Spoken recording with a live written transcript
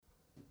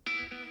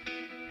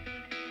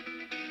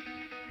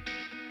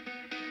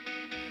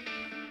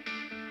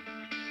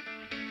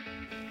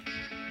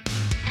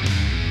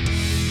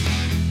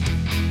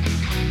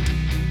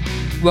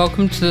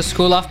Welcome to the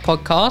School Life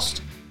Podcast.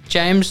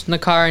 James,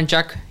 Nakara and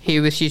Jack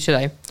here with you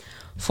today.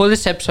 For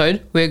this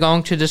episode, we're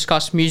going to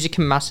discuss music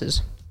and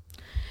masses.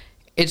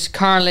 It's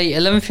currently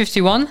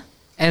 11:51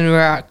 and we're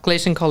at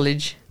Gleeson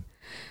College.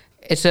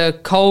 It's a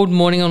cold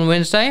morning on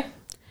Wednesday.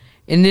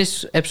 In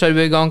this episode,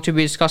 we're going to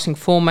be discussing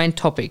four main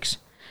topics.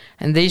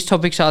 And these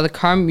topics are the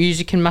current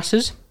music and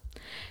masses,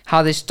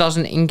 how this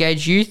doesn't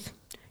engage youth,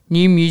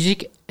 new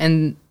music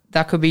and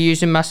that could be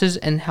used in masses,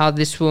 and how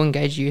this will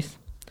engage youth.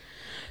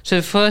 So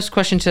the first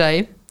question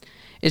today,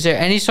 is there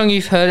any song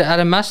you've heard at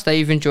a mass that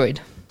you've enjoyed?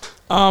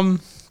 So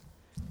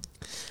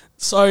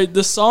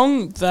the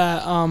song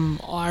that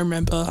I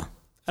remember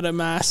at a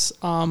mass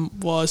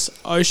was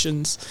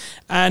Oceans,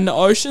 and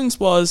Oceans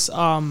was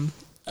a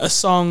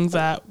song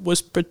that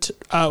was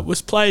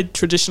played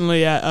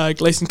traditionally at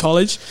Gleeson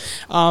College.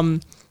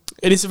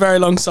 It is a very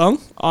long song.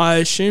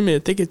 I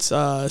think it's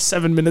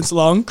 7 minutes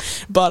long,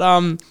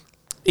 but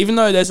even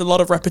though there's a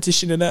lot of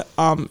repetition in it,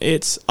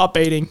 it's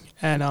upbeating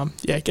and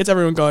it gets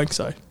everyone going.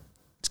 So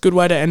it's a good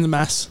way to end the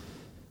mass.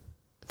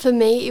 For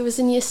me, it was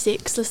in year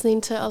 6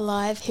 listening to a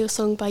live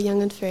Hillsong by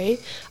Young and Free.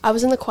 I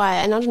was in the choir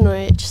and I don't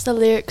know, just the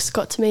lyrics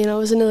got to me, and I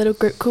was in a little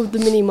group called the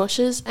Mini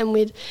Moshes, and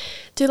we'd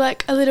do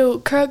like a little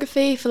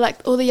choreography for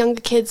like all the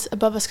younger kids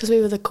above us because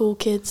we were the cool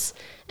kids,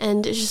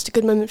 and it's just a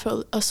good moment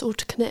for us all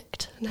to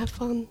connect and have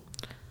fun.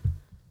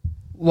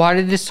 Why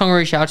did this song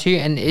reach out to you,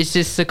 and is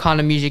this the kind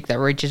of music that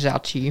reaches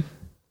out to you?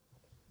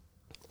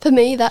 For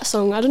me, that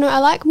song, I don't know, I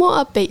like more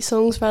upbeat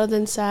songs rather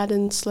than sad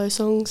and slow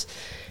songs.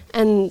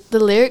 And the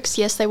lyrics,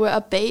 yes, they were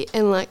upbeat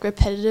and like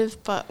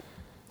repetitive, but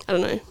I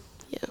don't know,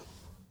 yeah.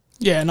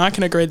 Yeah, and I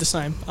can agree the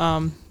same.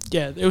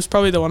 It was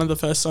probably one of the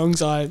first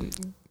songs I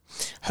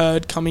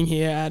heard coming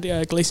here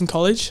at Gleeson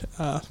College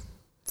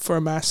for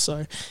a mass,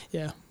 so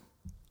yeah.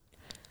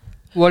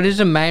 What is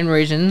the main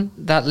reason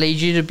that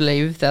leads you to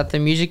believe that the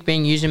music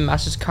being used in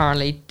masses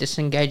currently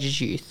disengages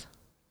youth?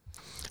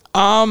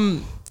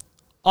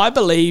 I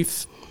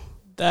believe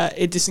that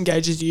it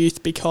disengages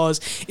youth because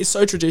it's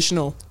so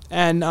traditional,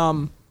 and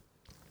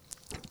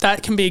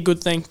that can be a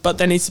good thing, but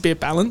there needs to be a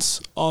balance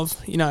of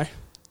our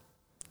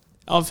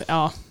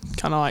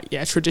kind of like,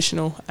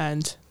 traditional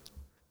and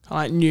kind of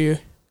like new.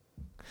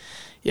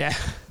 Yeah.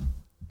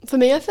 For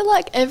me, I feel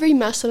like every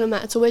mass that I'm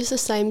at, it's always the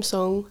same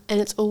song,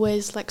 and it's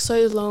always like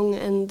so long,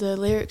 and the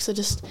lyrics are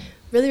just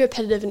really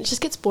repetitive, and it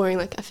just gets boring.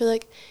 Like, I feel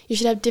like you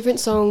should have different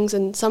songs,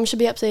 and some should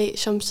be upbeat,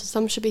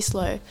 some should be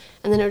slow,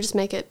 and then it'll just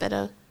make it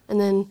better. And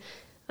then,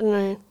 I don't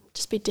know,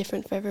 just be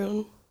different for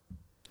everyone.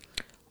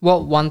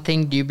 What one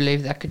thing do you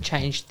believe that could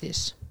change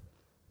this?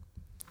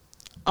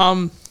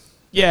 I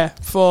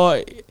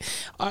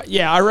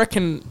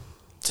reckon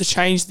to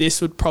change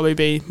this would probably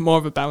be more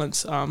of a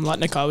balance, like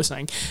Nakai was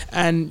saying.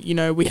 And,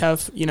 we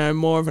have,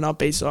 more of an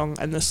upbeat song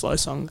and the slow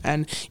song.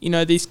 And,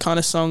 these kind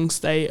of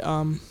songs, they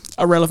are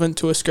relevant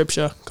to a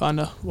scripture, kind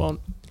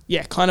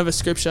of a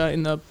scripture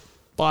in the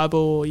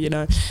Bible,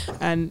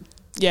 And,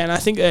 and I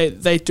think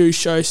they do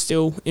show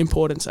still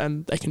importance,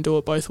 and they can do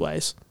it both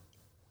ways.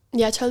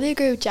 Yeah, I totally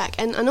agree with Jack.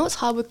 And I know it's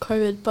hard with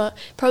COVID, but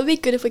probably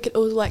be good if we could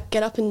all like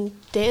get up and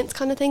dance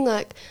kind of thing,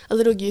 like a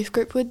little youth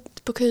group would,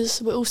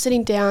 because we're all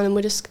sitting down and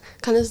we're just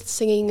kind of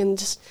singing, and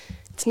just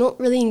it's not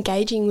really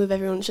engaging with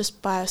everyone, it's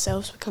just by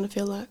ourselves, we kind of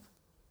feel like.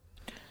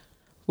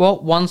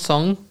 What one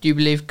song do you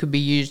believe could be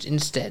used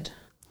instead?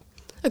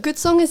 A good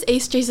song is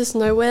East Jesus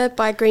Nowhere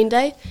by Green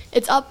Day.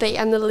 It's upbeat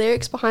and the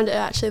lyrics behind it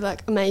are actually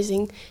like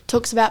amazing. It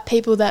talks about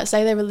people that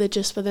say they're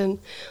religious but then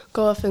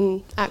go off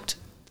and act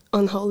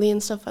unholy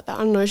and stuff like that. I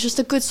don't know, it's just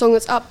a good song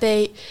that's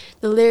upbeat,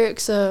 the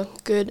lyrics are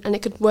good, and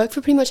it could work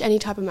for pretty much any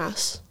type of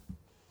mass.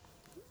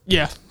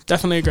 Yeah,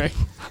 definitely agree.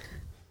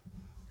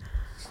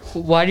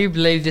 Why do you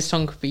believe this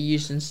song could be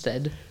used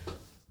instead?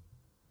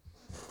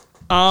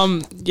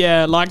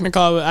 Like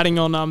Nakai was adding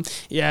on,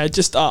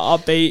 just an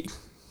upbeat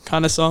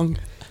kind of song.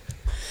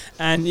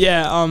 And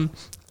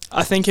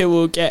I think it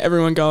will get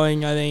everyone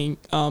going. I think,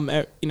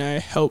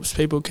 helps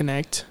people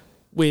connect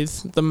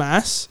with the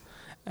mass,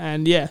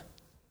 and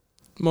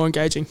more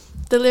engaging.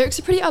 The lyrics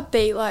are pretty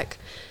upbeat, like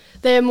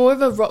they're more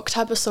of a rock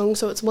type of song,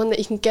 so it's one that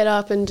you can get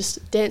up and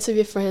just dance with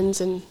your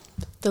friends, and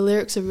the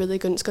lyrics are really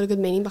good and it's got a good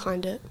meaning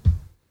behind it.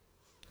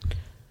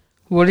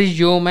 What is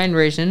your main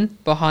reason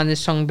behind this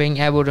song being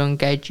able to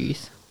engage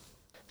youth?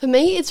 For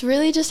me, it's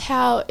really just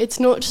how it's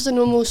not just a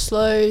normal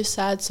slow,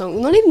 sad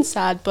song. Not even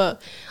sad,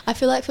 but I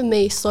feel like for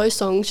me, slow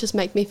songs just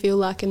make me feel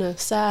like in a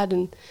sad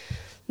and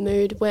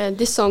mood, where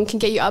this song can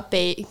get you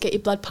upbeat, get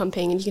your blood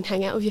pumping, and you can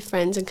hang out with your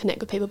friends and connect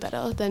with people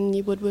better than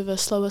you would with a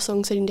slower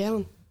song sitting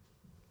down.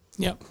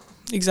 Yep,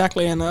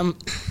 exactly. And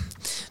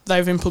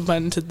they've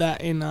implemented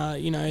that in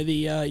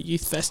the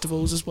youth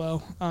festivals as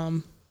well.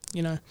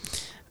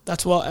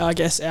 That's what I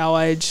guess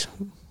our age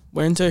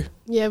we're into.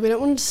 Yeah, we don't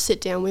want to sit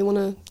down, we want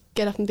to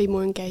get up and be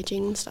more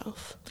engaging and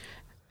stuff.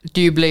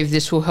 Do you believe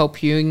this will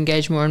help you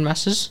engage more in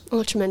masses?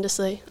 Oh,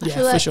 tremendously. Yeah, I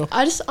feel like for sure.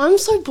 I'm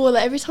so bored.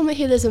 Like every time I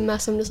hear there's a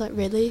mass, I'm just like,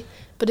 really?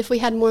 But if we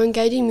had more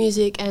engaging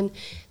music and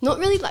not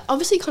really like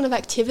obviously kind of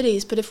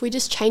activities, but if we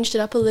just changed it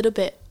up a little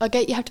bit, I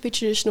get you have to be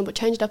traditional, but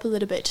change it up a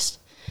little bit. Just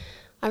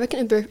I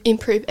reckon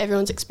improve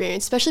everyone's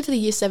experience, especially for the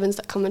year 7s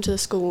that come into the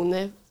school and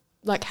they're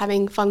like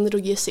having fun little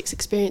year 6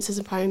 experiences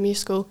in primary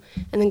school,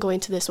 and then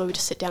going to this where we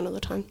just sit down all the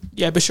time.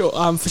 Yeah, for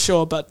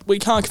sure. But we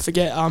can't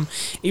forget,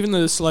 even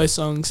though the slow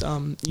songs,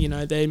 you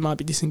know, they might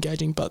be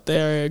disengaging, but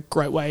they're a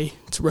great way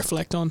to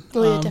reflect on.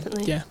 Oh yeah,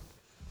 definitely. Yeah.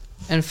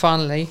 And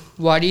finally,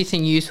 why do you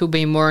think youth will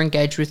be more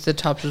engaged with the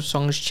types of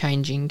songs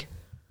changing?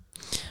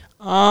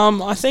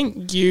 I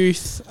think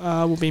youth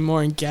will be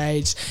more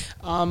engaged.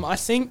 I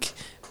think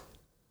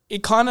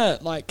it kind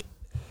of like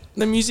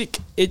the music,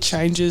 it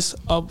changes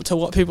to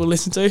what people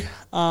listen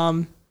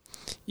to.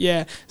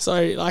 Yeah, so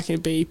like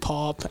it'd be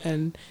pop,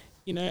 and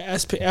you know,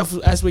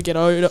 as we get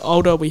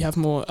older, we have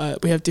more,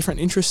 we have different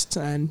interests,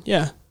 and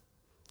yeah.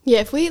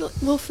 Yeah, for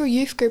a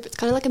youth group, it's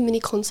kind of like a mini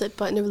concert,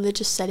 but in a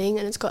religious setting,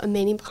 and it's got a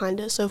meaning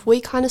behind it. So if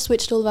we kind of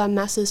switched all of our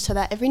masses to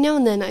that every now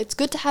and then, it's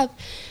good to have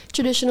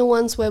traditional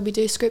ones where we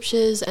do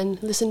scriptures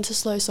and listen to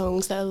slow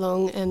songs that are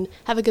long and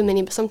have a good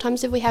meaning. But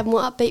sometimes if we have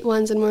more upbeat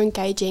ones and more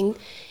engaging,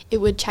 it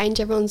would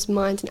change everyone's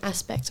minds and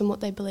aspects on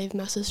what they believe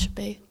masses should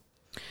be.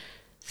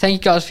 Thank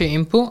you guys for your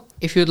input.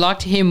 If you'd like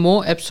to hear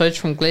more episodes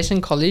from Gleeson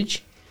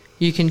College,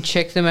 you can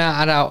check them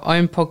out at our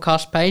own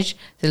podcast page.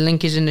 The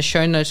link is in the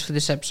show notes for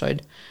this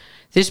episode.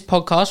 This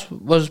podcast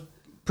was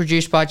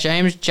produced by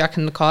James, Jack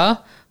and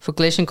Nakaya for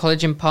Gleeson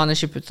College in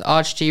partnership with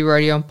RHD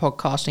Radio and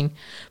Podcasting.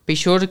 Be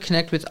sure to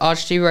connect with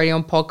RHD Radio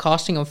and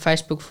Podcasting on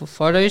Facebook for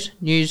photos,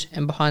 news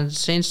and behind the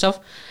scenes stuff.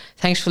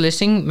 Thanks for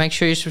listening. Make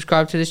sure you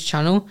subscribe to this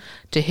channel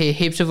to hear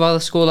heaps of other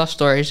school life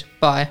stories.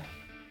 Bye.